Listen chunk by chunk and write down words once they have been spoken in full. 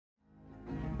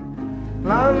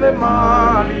Lale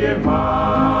mali e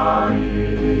mai,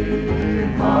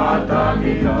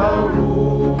 matangi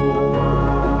taurua.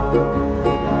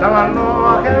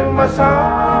 Talanoa ke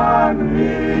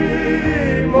masani,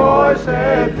 mo se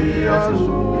tia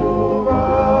suva.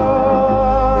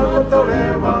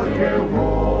 Tolewa ke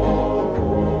woko,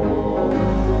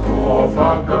 o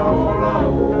whakaola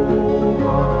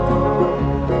ua.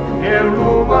 E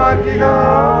luma ki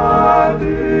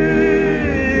hati,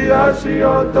 asi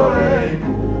o tole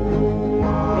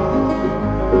kua.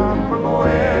 Mo e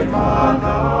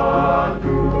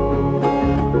manatu,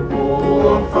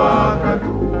 ua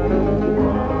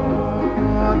whakatua.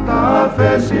 Ta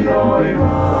whesi oi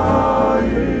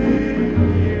mai,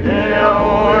 e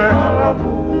oi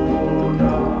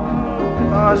halapuna.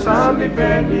 Ta sami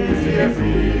peni fie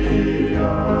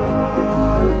fia,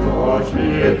 tosi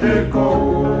e te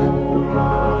koula.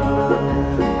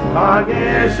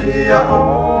 Agesia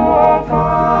opa,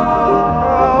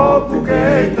 opu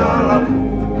keita la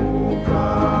muka.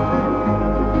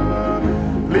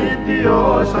 Litio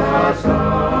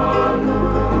sasana,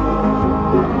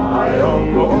 ai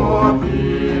ongo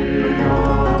apia.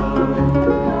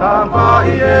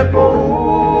 Tampai e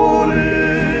pouli,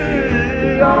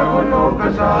 ako no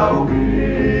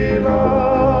kasauhina.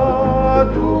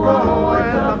 Tua oe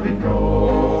la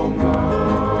pitonga,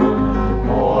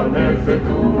 one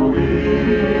fetuia.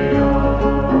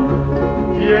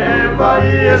 Vai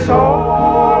e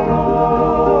sono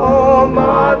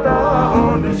mata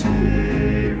onde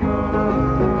cima,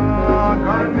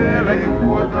 carmela e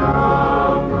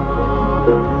cuotama,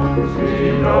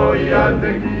 sino ia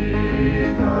te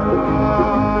guita,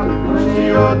 si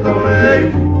o tolei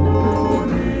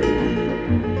puni,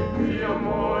 mio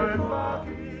amore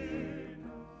facchino.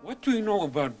 What do you know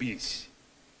about peace?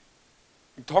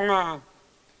 Tonga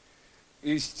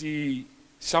is the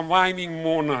surviving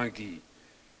monarchy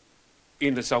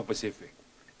in the South Pacific.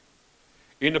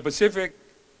 In the Pacific,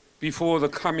 before the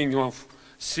coming of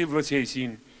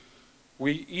civilization,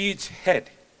 we each had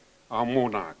our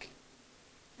monarch.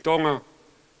 Tonga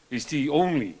is the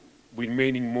only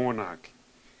remaining monarch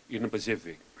in the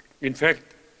Pacific. In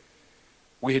fact,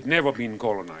 we had never been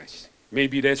colonized.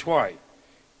 Maybe that's why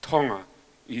Tonga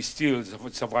is still the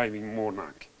surviving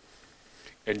monarch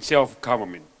and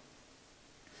self-government.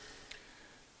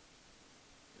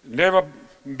 Never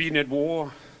been at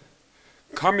war.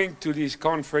 Coming to this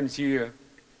conference here,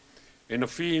 and the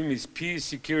theme is peace,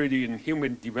 security, and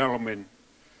human development,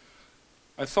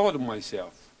 I thought to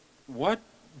myself, what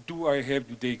do I have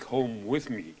to take home with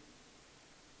me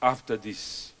after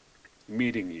this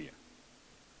meeting here?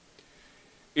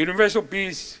 Universal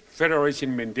Peace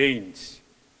Federation maintains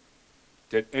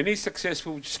that any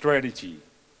successful strategy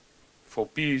for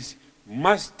peace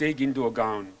must take into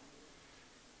account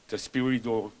the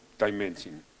spiritual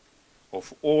dimension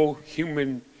of all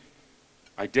human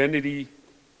identity,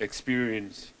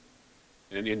 experience,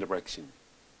 and interaction.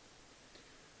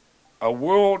 A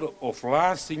world of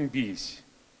lasting peace,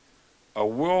 a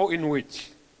world in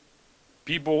which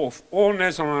people of all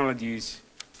nationalities,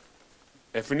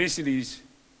 ethnicities,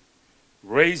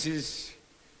 races,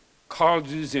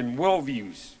 cultures, and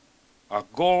worldviews are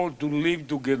called to live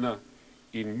together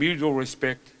in mutual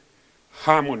respect,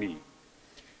 harmony.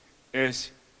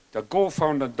 As the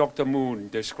co-founder Dr. Moon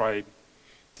described,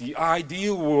 the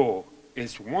ideal world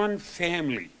is one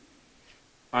family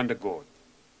under God.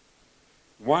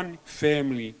 One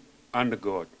family under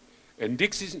God. And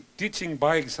teaching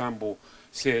by example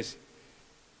says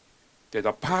that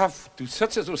the path to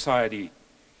such a society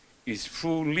is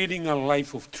through leading a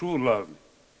life of true love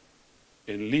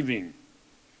and living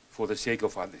for the sake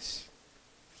of others.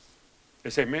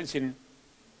 As I mentioned,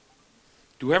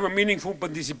 to have a meaningful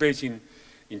participation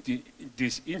in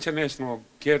this international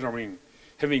gathering,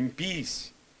 having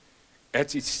peace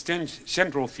as its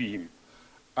central theme,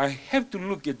 I have to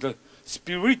look at the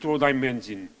spiritual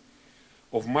dimension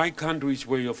of my country's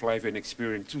way of life and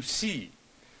experience to see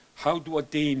how to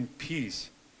attain peace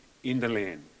in the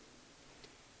land.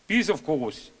 Peace, of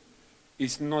course,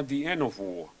 is not the end of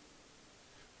war,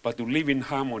 but to live in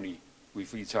harmony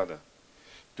with each other.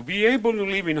 To be able to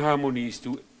live in harmony is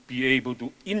to be able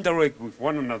to interact with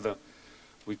one another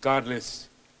regardless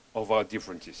of our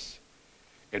differences.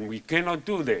 And we cannot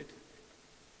do that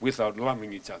without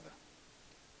loving each other.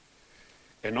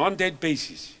 And on that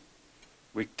basis,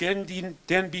 we can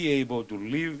then be able to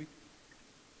live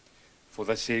for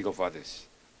the sake of others.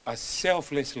 A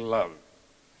selfless love,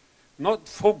 not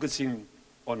focusing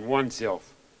on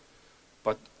oneself,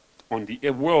 but on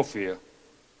the welfare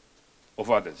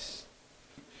of others.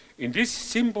 In this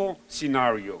simple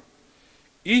scenario,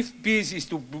 if peace is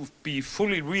to be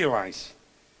fully realized,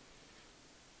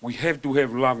 we have to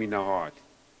have love in our heart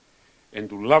and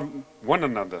to love one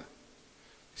another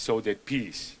so that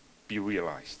peace be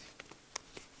realized.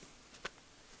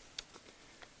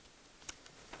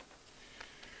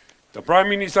 The Prime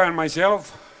Minister and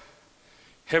myself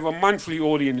have a monthly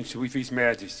audience with His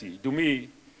Majesty. To me,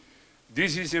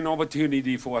 this is an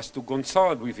opportunity for us to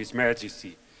consult with His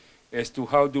Majesty as to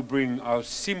how to bring our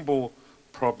simple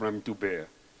problem to bear.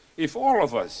 If all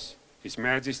of us, His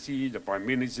Majesty, the Prime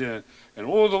Minister, and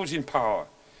all those in power,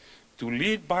 to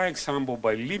lead by example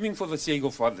by living for the sake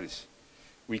of others,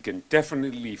 we can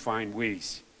definitely find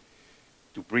ways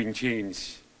to bring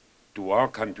change to our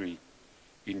country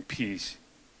in peace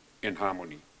and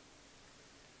harmony.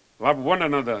 Love one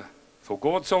another, for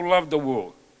God so loved the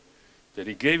world that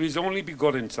He gave His only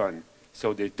begotten Son,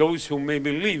 so that those who may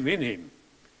believe in Him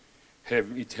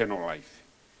have eternal life.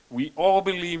 We all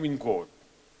believe in God,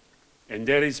 and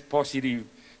that is positive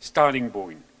starting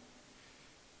point.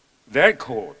 That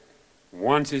God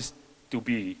wants us to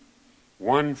be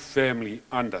one family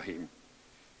under Him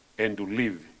and to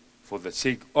live for the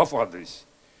sake of others,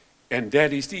 and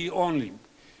that is the only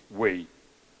way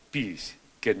peace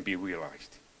can be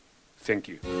realized. Thank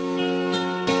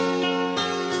you.